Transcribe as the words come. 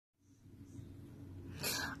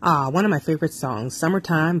One of my favorite songs,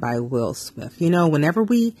 Summertime by Will Smith. You know, whenever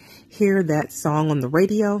we hear that song on the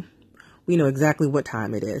radio, we know exactly what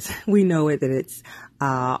time it is. We know that it's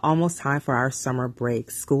almost time for our summer break.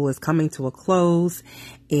 School is coming to a close,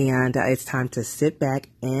 and it's time to sit back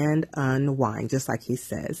and unwind, just like he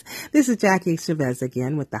says. This is Jackie Chavez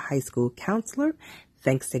again with the High School Counselor.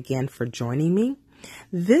 Thanks again for joining me.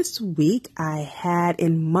 This week, I had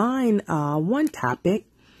in mind one topic,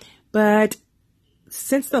 but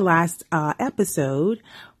since the last episode,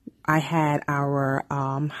 I had our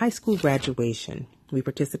high school graduation. We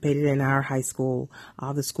participated in our high school,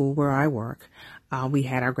 the school where I work. We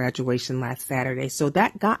had our graduation last Saturday. So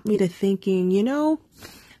that got me to thinking, you know,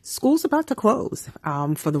 school's about to close.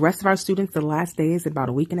 For the rest of our students, the last day is about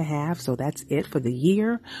a week and a half. So that's it for the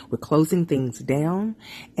year. We're closing things down.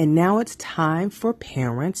 And now it's time for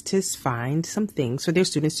parents to find some things for their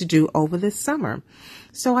students to do over this summer.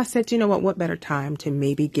 So I said, you know what better time to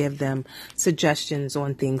maybe give them suggestions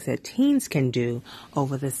on things that teens can do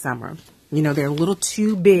over this summer. You know, they're a little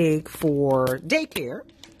too big for daycare,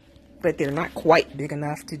 but they're not quite big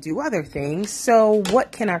enough to do other things. So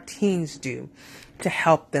what can our teens do to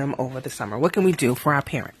help them over the summer? What can we do for our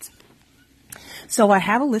parents? So I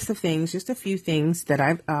have a list of things, just a few things that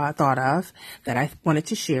I've thought of that I wanted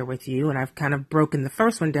to share with you. And I've kind of broken the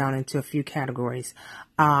first one down into a few categories.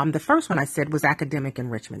 The first one I said was academic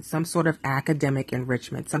enrichment, some sort of academic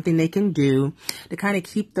enrichment, something they can do to kind of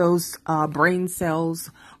keep those brain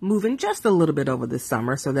cells moving just a little bit over the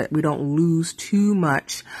summer so that we don't lose too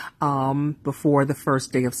much before the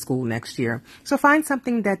first day of school next year. So find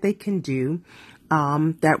something that they can do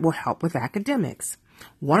that will help with academics.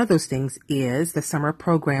 One of those things is the summer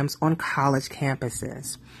programs on college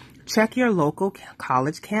campuses. Check your local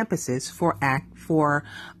college campuses for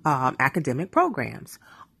academic programs.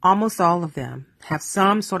 Almost all of them have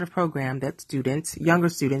some sort of program that younger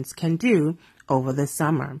students can do over the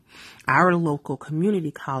summer. Our local community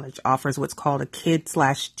college offers what's called a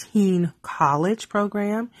kid/teen college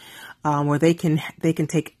program, where they can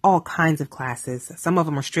take all kinds of classes. Some of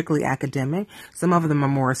them are strictly academic. Some of them are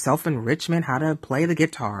more self-enrichment, how to play the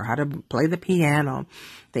guitar, how to play the piano,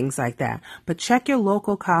 things like that. But check your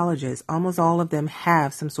local colleges. Almost all of them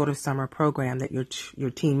have some sort of summer program that your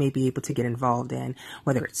teen may be able to get involved in,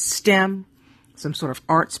 whether it's STEM, some sort of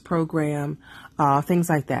arts program, things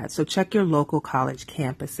like that. So check your local college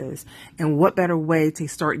campuses. And what better way to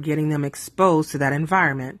start getting them exposed to that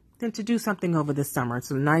environment than to do something over the summer? It's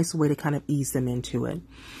a nice way to kind of ease them into it.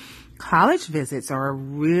 College visits are a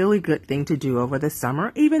really good thing to do over the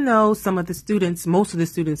summer. Even though most of the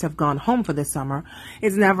students have gone home for the summer,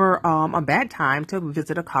 it's never a bad time to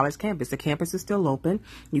visit a college campus. The campus is still open.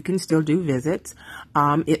 You can still do visits.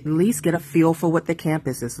 At least get a feel for what the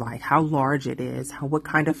campus is like, how large it is, what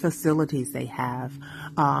kind of facilities they have,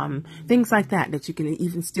 things like that you can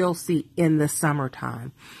even still see in the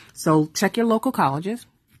summertime. So check your local colleges.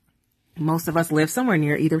 Most of us live somewhere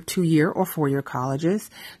near either 2-year or 4-year colleges.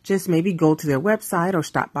 Just maybe go to their website or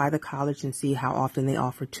stop by the college and see how often they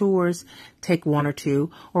offer tours. Take one or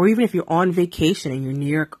two. Or even if you're on vacation and you're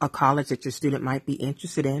near a college that your student might be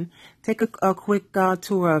interested in, take a quick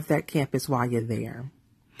tour of that campus while you're there.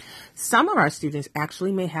 Some of our students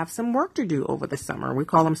actually may have some work to do over the summer. We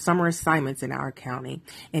call them summer assignments in our county.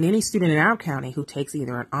 And any student in our county who takes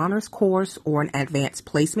either an honors course or an advanced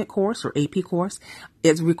placement course or AP course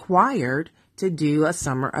is required to do a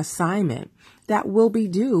summer assignment that will be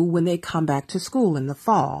due when they come back to school in the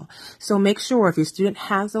fall. So make sure if your student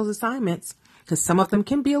has those assignments, because some of them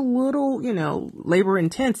can be a little, labor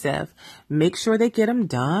intensive, make sure they get them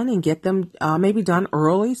done and get them maybe done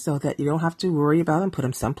early so that you don't have to worry about them. Put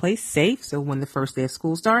them someplace safe so when the first day of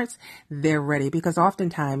school starts, they're ready. Because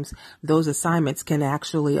oftentimes those assignments can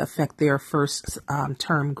actually affect their first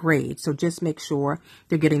term grade. So just make sure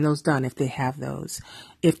they're getting those done if they have those.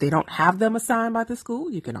 If they don't have them assigned by the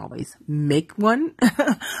school, you can always make one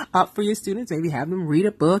up for your students. Maybe have them read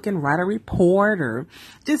a book and write a report or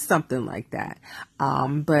just something like that.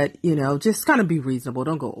 But just kind of be reasonable.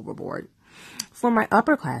 Don't go overboard. For my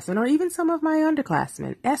upperclassmen or even some of my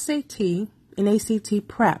underclassmen, SAT and ACT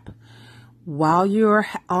prep. While you're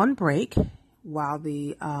on break, while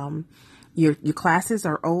the your classes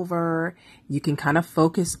are over, you can kind of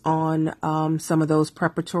focus on some of those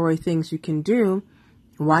preparatory things you can do.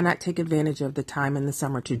 Why not take advantage of the time in the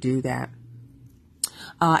summer to do that?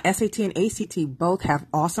 SAT and ACT both have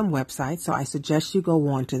awesome websites, so I suggest you go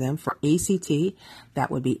on to them. For ACT,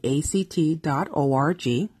 that would be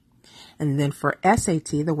act.org. And then for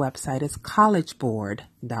SAT, the website is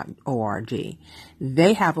collegeboard.org.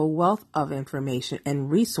 They have a wealth of information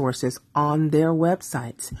and resources on their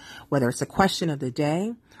websites, whether it's a question of the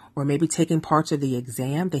day or maybe taking parts of the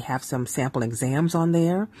exam. They have some sample exams on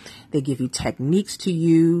there. They give you techniques to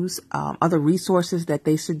use, other resources that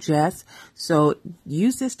they suggest. So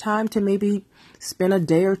use this time to maybe spend a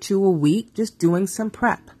day or two a week just doing some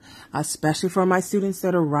prep, especially for my students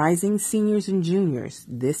that are rising seniors and juniors.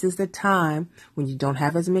 This is the time when you don't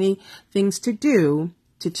have as many things to do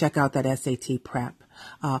to check out that SAT prep.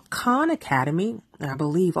 Khan Academy, I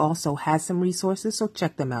believe, also has some resources, so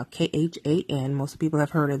check them out. KHAN, most people have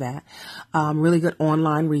heard of that. Really good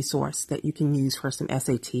online resource that you can use for some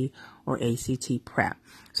SAT or ACT prep.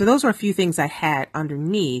 So those were a few things I had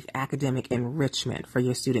underneath academic enrichment for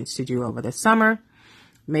your students to do over the summer.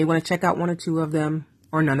 You may want to check out one or two of them,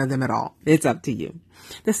 or none of them at all. It's up to you.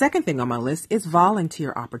 The second thing on my list is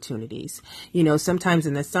volunteer opportunities. Sometimes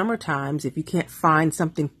in the summer times, if you can't find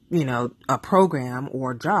something, a program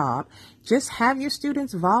or a job, just have your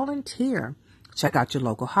students volunteer. Check out your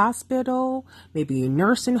local hospital, maybe your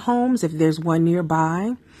nursing homes if there's one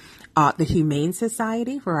nearby. The Humane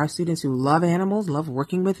Society for our students who love animals, love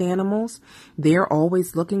working with animals. They're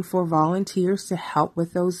always looking for volunteers to help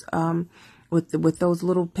with those with those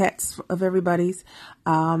little pets of everybody's.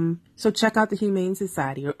 So check out the Humane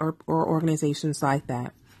Society or organizations like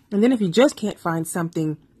that. And then if you just can't find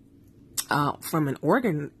something from an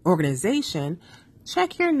organization,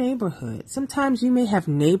 check your neighborhood. Sometimes you may have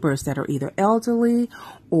neighbors that are either elderly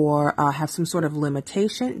or have some sort of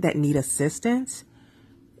limitation that need assistance.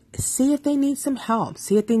 See if they need some help.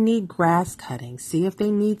 See if they need grass cutting. See if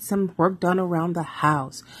they need some work done around the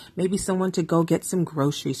house. Maybe someone to go get some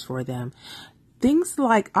groceries for them. Things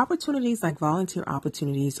like opportunities like volunteer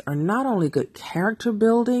opportunities are not only good character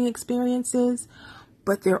building experiences,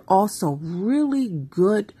 but they're also really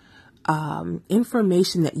good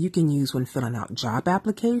information that you can use when filling out job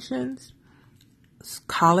applications,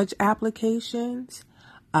 college applications,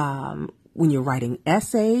 when you're writing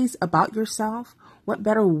essays about yourself. What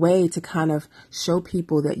better way to kind of show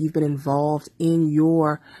people that you've been involved in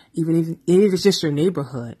even if it's just your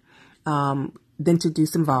neighborhood, than to do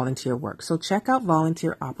some volunteer work. So check out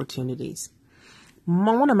volunteer opportunities.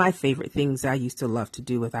 One of my favorite things I used to love to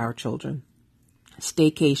do with our children,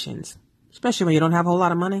 staycations, especially when you don't have a whole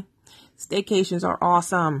lot of money. Staycations are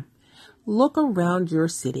awesome. Look around your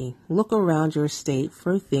city, look around your state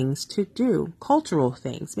for things to do, cultural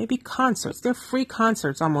things, maybe concerts. There are free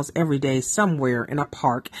concerts almost every day somewhere in a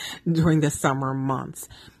park during the summer months.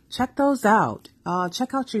 Check those out.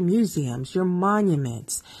 Check out your museums, your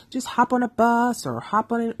monuments. Just hop on a bus or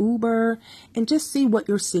hop on an Uber and just see what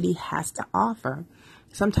your city has to offer.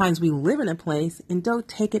 Sometimes we live in a place and don't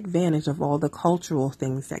take advantage of all the cultural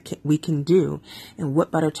things that we can do. And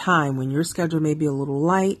what better time when your schedule may be a little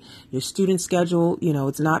light, your student schedule,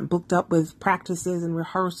 it's not booked up with practices and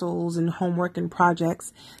rehearsals and homework and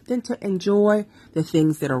projects, than to enjoy the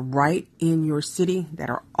things that are right in your city that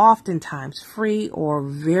are oftentimes free or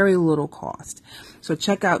very little cost. So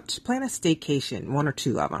plan a staycation, one or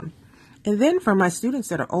two of them. And then for my students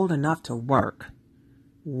that are old enough to work,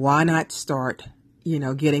 why not start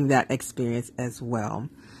getting that experience as well?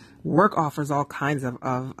 Work offers all kinds of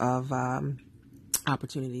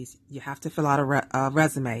opportunities. You have to fill out a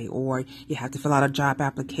resume, or you have to fill out a job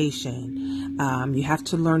application. You have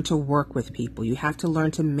to learn to work with people. You have to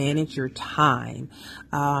learn to manage your time.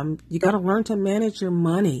 You got to learn to manage your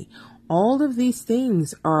money. All of these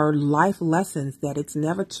things are life lessons that it's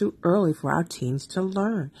never too early for our teens to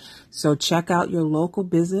learn. So check out your local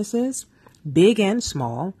businesses, big and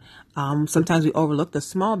small. Sometimes we overlook the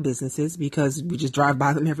small businesses because we just drive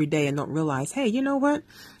by them every day and don't realize, hey, you know what?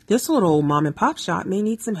 This little mom and pop shop may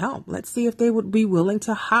need some help. Let's see if they would be willing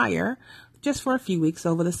to hire just for a few weeks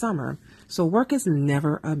over the summer. So work is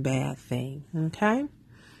never a bad thing. Okay.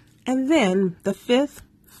 And then the fifth,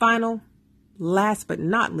 final, last but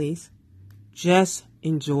not least, just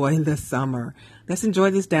enjoy the summer. Let's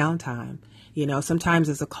enjoy this downtime. Sometimes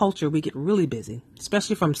as a culture, we get really busy,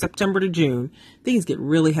 especially from September to June. Things get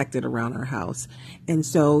really hectic around our house. And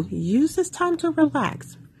so use this time to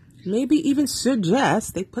relax. Maybe even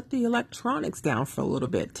suggest they put the electronics down for a little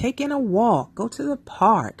bit. Take in a walk, go to the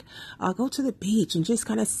park, go to the beach and just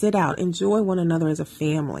kind of sit out, enjoy one another as a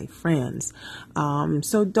family, friends.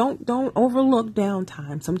 So don't overlook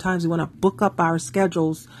downtime. Sometimes we want to book up our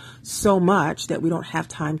schedules so much that we don't have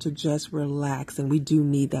time to just relax, and we do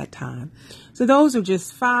need that time. So those are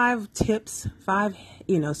just 5 tips, 5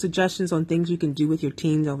 suggestions on things you can do with your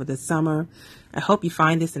teens over the summer. I hope you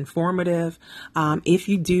find this informative. If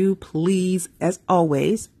you do you, please, as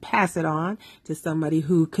always, pass it on to somebody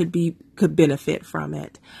who could benefit from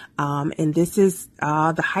it. And this is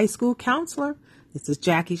the high school counselor. This is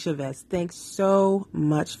Jackie Chavez. Thanks so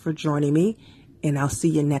much for joining me, and I'll see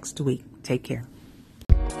you next week. Take care.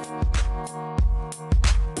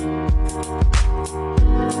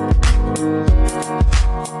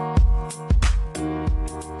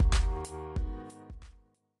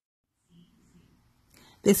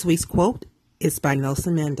 This week's quote is by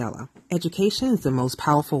Nelson Mandela. Education is the most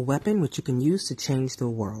powerful weapon which you can use to change the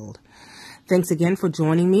world. Thanks again for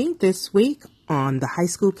joining me this week on The High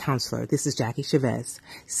School Counselor. This is Jackie Chavez.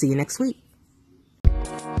 See you next week.